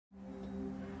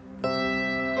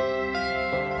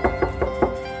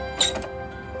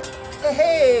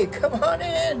Hey, come on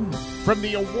in. From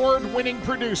the award-winning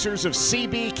producers of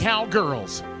CB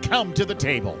Cowgirls, come to the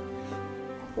table.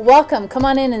 Welcome. Come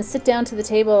on in and sit down to the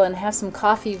table and have some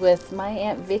coffee with my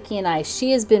Aunt Vicki and I. She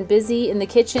has been busy in the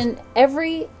kitchen.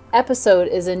 Every episode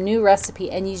is a new recipe,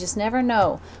 and you just never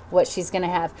know what she's going to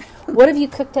have. What have you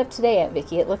cooked up today, Aunt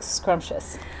Vicki? It looks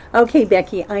scrumptious. Okay,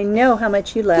 Becky, I know how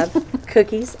much you love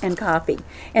cookies and coffee.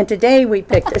 And today we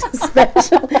picked a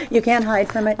special, you can't hide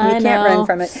from it, and you can't run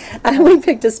from it. We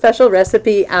picked a special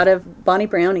recipe out of Bonnie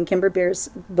Brown and Kimber Beer's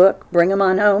book, Bring 'em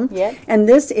On Home. Yep. And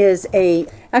this is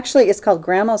actually it's called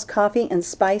Grandma's Coffee and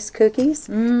Spice Cookies.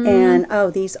 And oh,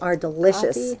 these are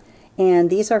delicious. Coffee. And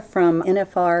these are from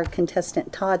NFR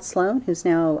contestant Todd Sloan, who's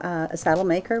now a saddle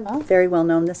maker, very well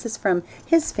known. This is from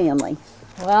his family.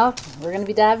 Well, we're going to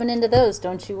be diving into those,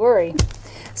 don't you worry.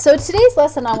 So today's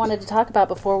lesson I wanted to talk about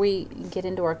before we get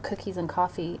into our cookies and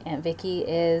coffee, Aunt Vicki,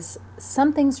 is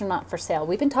some things are not for sale.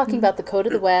 We've been talking about the Code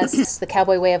of the West, the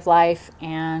Cowboy Way of life,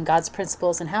 and God's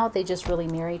principles, and how they just really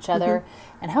mirror each other,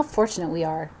 and how fortunate we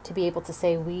are to be able to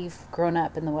say we've grown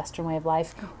up in the Western way of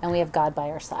life, and we have God by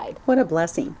our side. What a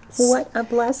blessing. What a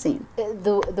blessing.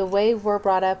 The way we're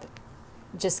brought up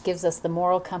just gives us the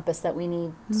moral compass that we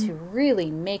need to really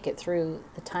make it through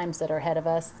the times that are ahead of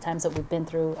us, the times that we've been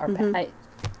through.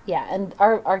 And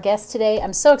our guest today,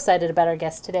 I'm so excited about our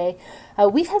guest today.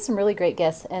 We've had some really great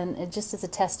guests, and it just is a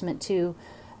testament to,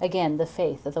 again, the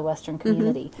faith of the Western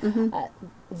community.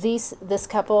 This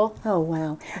couple. Oh,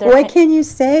 wow. What can you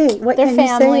say? What can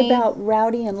you say about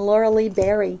Rowdy and Lauralee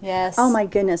Barry? Yes. Oh, my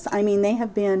goodness. I mean, they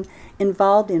have been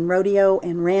involved in rodeo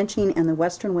and ranching and the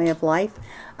Western way of life.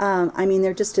 I mean,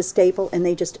 they're just a staple, and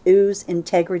they just ooze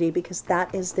integrity because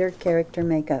that is their character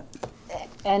makeup.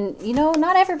 And, you know,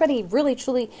 not everybody really,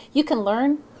 truly, you can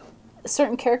learn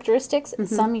certain characteristics.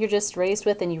 Some you're just raised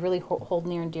with and you really hold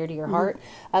near and dear to your heart.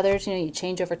 Others, you know, you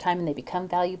change over time and they become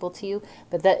valuable to you.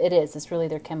 But it's really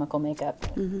their chemical makeup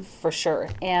for sure.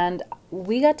 And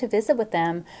we got to visit with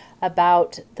them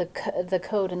about the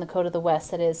code and the Code of the West.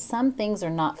 That is, some things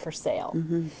are not for sale.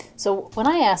 So when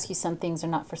I ask you some things are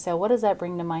not for sale, what does that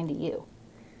bring to mind to you?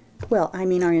 Well, I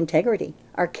mean, our integrity,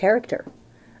 our character,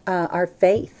 our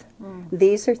faith.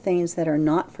 These are things that are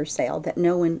not for sale, that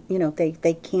no one, you know,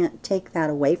 they can't take that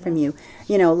away from you.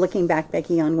 You know, looking back,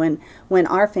 Becky, on when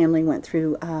our family went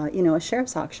through, you know, a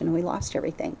sheriff's auction and we lost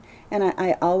everything. And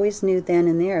I always knew then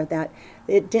and there that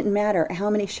it didn't matter how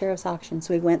many sheriff's auctions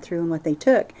we went through and what they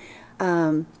took.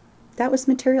 That was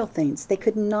material things. They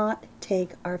could not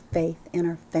take our faith and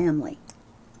our family.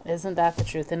 Isn't that the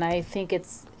truth? And I think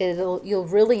you'll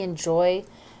really enjoy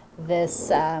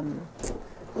this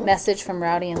message from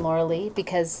Rowdy and Lauralee,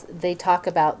 because they talk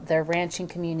about their ranching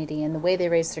community and the way they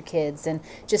raise their kids and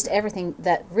just everything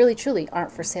that really truly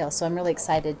aren't for sale. So I'm really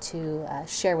excited to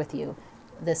share with you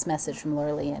this message from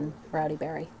Lauralee and Rowdy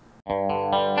Barry. I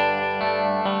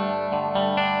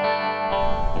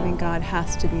mean, God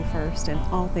has to be first in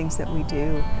all things that we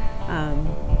do,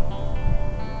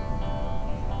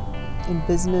 in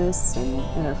business and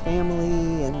in our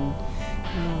family, and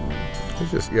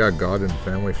it's just, God and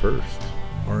family first.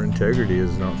 Our integrity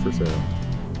is not for sale.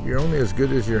 You're only as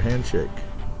good as your handshake.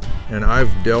 And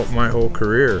I've dealt my whole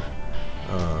career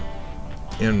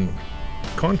in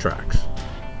contracts,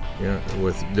 you know,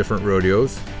 with different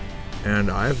rodeos, and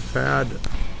I've had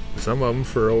some of them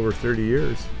for over 30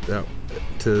 years. That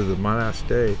to my last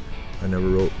day, I never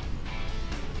wrote.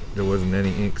 There wasn't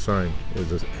any ink signed. It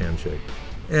was a handshake.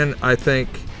 And I think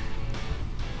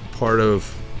part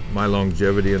of my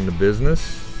longevity in the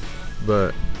business,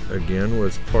 but again,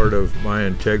 was part of my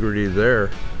integrity there.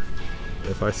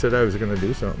 If I said I was going to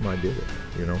do something, I did it,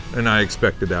 you know, and I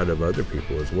expected that of other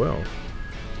people as well.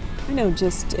 I know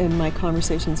just in my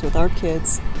conversations with our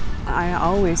kids, I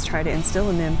always try to instill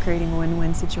in them creating a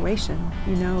win-win situation.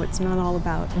 You know, it's not all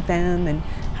about them and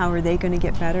how are they going to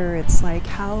get better. It's like,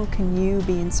 how can you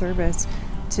be in service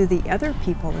to the other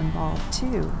people involved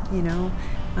too, you know?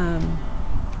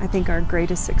 I think our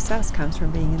greatest success comes from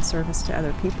being in service to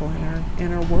other people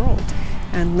in our world,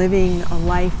 and living a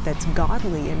life that's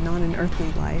godly and not an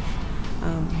earthly life.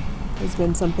 Has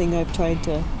been something I've tried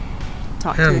to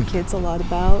talk to the kids a lot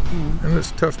about. And it's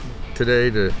tough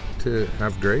today to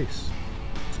have grace.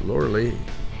 Lauralee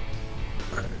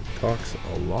talks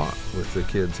a lot with the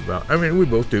kids about, I mean, we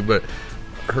both do, but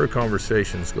her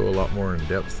conversations go a lot more in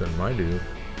depth than mine do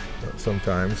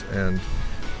sometimes. And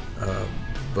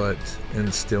but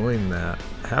instilling that,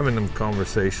 having them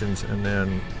conversations, and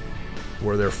then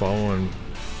where they're following,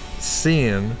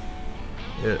 seeing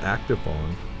it act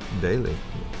upon daily.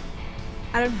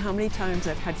 I don't know how many times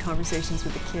I've had conversations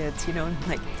with the kids, you know, and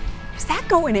like, is that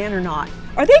going in or not?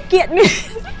 Are they getting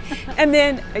it? And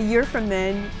then a year from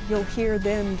then, you'll hear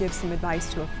them give some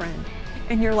advice to a friend.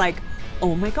 And you're like,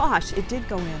 oh my gosh, it did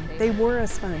go in. They were a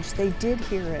sponge. They did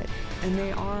hear it. And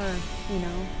they are, you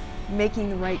know,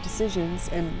 making the right decisions,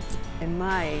 and in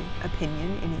my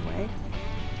opinion, anyway.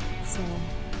 So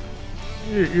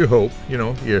you hope, you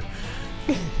know, you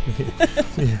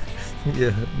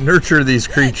nurture these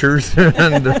creatures,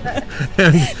 and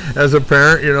as a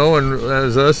parent, you know, and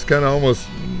as us kind of almost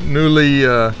newly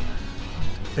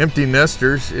empty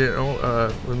nesters, you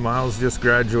know, with Miles just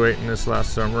graduating this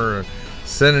last summer,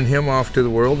 sending him off to the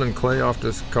world, and Clay off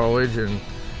to college, and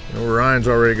you know, Ryan's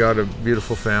already got a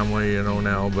beautiful family, you know,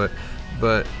 now,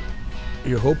 but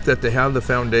you hope that they have the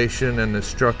foundation and the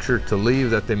structure to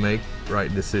leave, that they make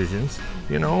right decisions,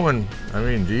 you know. And I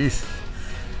mean, geez,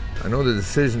 I know the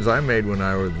decisions I made when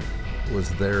I was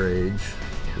their age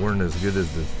weren't as good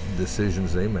as the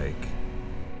decisions they make.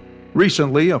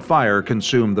 Recently, a fire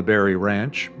consumed the Barry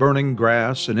Ranch, burning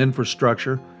grass and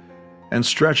infrastructure and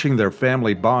stretching their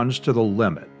family bonds to the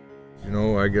limit. You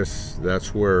know, I guess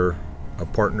that's where a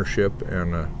partnership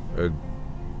and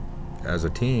as a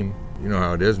team, you know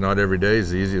how it is, not every day is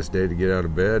the easiest day to get out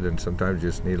of bed, and sometimes you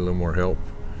just need a little more help,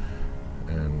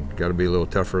 and got to be a little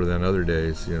tougher than other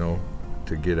days, you know,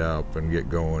 to get up and get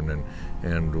going.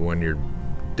 And when you're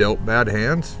dealt bad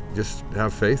hands, just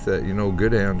have faith that, you know,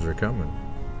 good hands are coming.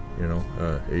 You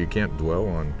know, you can't dwell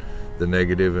on the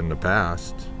negative in the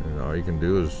past. And all you can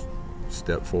do is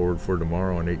step forward for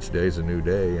tomorrow, and each day is a new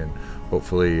day, and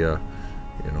hopefully,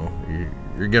 you know,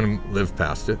 you're going to live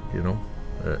past it, you know.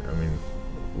 I mean,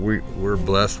 we're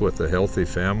blessed with a healthy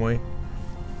family.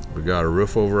 We got a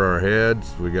roof over our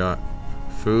heads. We got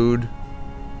food,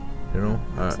 you know,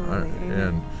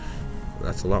 and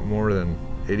that's a lot more than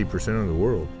 80% of the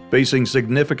world. Facing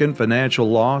significant financial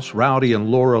loss, Rowdy and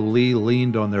Lauralee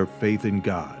leaned on their faith in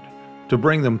God to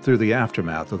bring them through the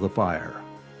aftermath of the fire.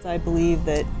 I believe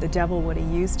that the devil would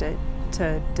have used it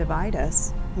to divide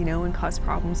us, you know, and cause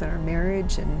problems in our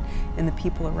marriage and the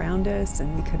people around us,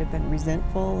 and we could have been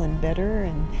resentful and bitter,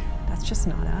 and that's just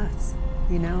not us,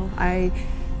 you know.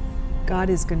 God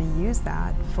is going to use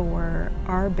that for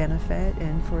our benefit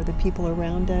and for the people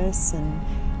around us, and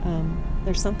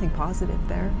there's something positive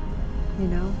there, you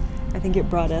know. I think it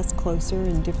brought us closer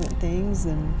in different things,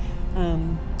 and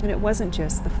it wasn't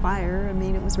just the fire. I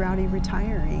mean, it was Rowdy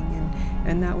retiring,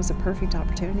 and that was a perfect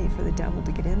opportunity for the devil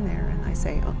to get in there. And I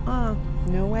say,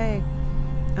 no way,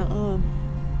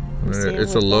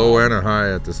 It's a low and a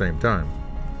high at the same time,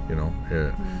 you know.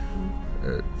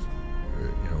 You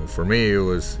know, for me,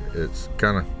 it's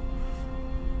kind of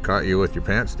caught you with your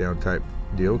pants down type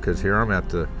deal, because here I'm at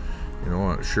the, you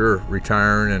know, sure,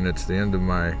 retiring, and it's the end of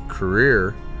my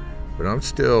career, but I'm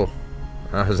still,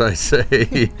 as I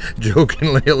say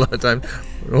jokingly a lot of times,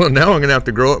 well, now I'm going to have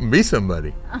to grow up and be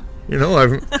somebody. You know,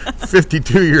 I'm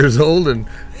 52 years old, and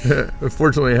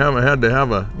unfortunately haven't had to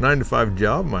have a 9-to-5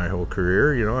 job my whole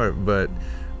career, you know, but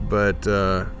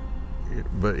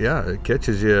yeah, it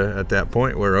catches you at that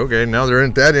point where, okay, now there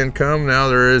isn't that income, now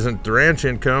there isn't the ranch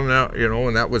income, now, you know,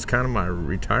 and that was kind of my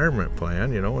retirement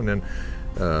plan, you know, and then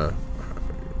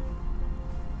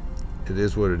it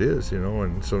is what it is, you know,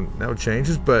 and so now it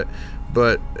changes, but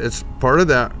it's part of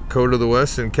that Code of the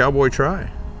West and Cowboy Try,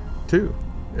 too.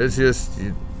 It's just,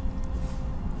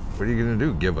 what are you going to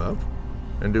do, give up?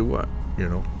 And do what, you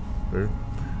know?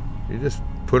 You just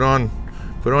put on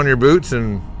your boots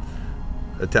and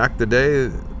attack the day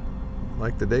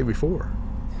like the day before.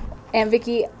 And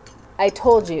Vicki, I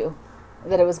told you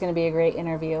that it was going to be a great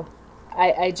interview.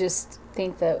 I just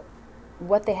think that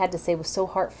what they had to say was so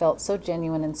heartfelt, so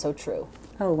genuine, and so true.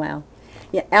 Oh, wow.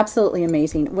 Yeah, absolutely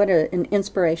amazing. What an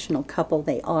inspirational couple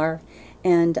they are.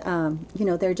 And, you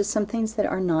know, there are just some things that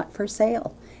are not for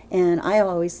sale. And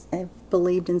I've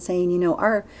believed in saying, you know,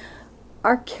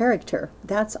 our character,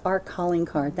 that's our calling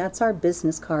card. That's our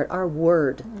business card, our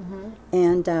word. Mm-hmm.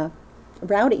 And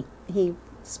Rowdy, he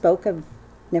spoke of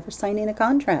never signing a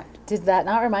contract. Did that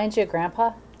not remind you of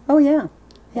Grandpa? Oh, yeah.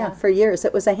 Yeah, for years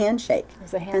it was a handshake. It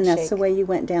was a handshake. And that's the way you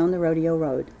went down the rodeo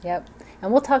road. Yep.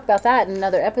 And we'll talk about that in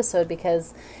another episode,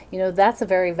 because, you know, that's a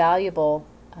very valuable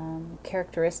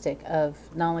characteristic of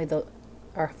not only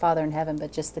our Father in Heaven,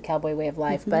 but just the cowboy way of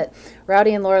life. Mm-hmm. But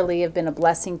Rowdy and Lauralee have been a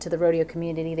blessing to the rodeo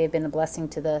community. They've been a blessing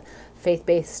to the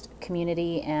faith-based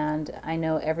community, and I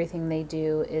know everything they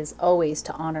do is always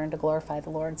to honor and to glorify the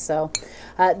Lord. So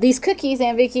these cookies,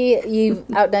 Aunt Vicki, you've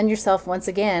outdone yourself once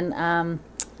again.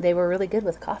 They were really good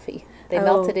with coffee.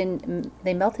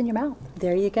 They melt in your mouth.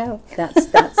 There you go.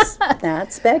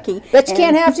 That's Becky. But you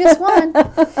can't have just one.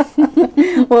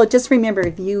 Well, just remember,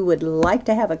 if you would like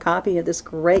to have a copy of this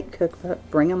great cookbook,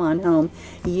 bring them on home.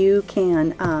 You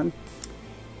can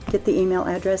get the email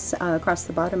address across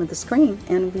the bottom of the screen,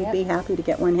 and we'd be happy to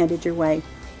get one headed your way.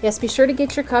 Yes, be sure to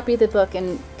get your copy of the book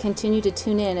and continue to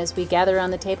tune in as we gather around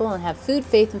the table and have food,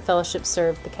 faith, and fellowship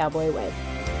served the Cowboy Way.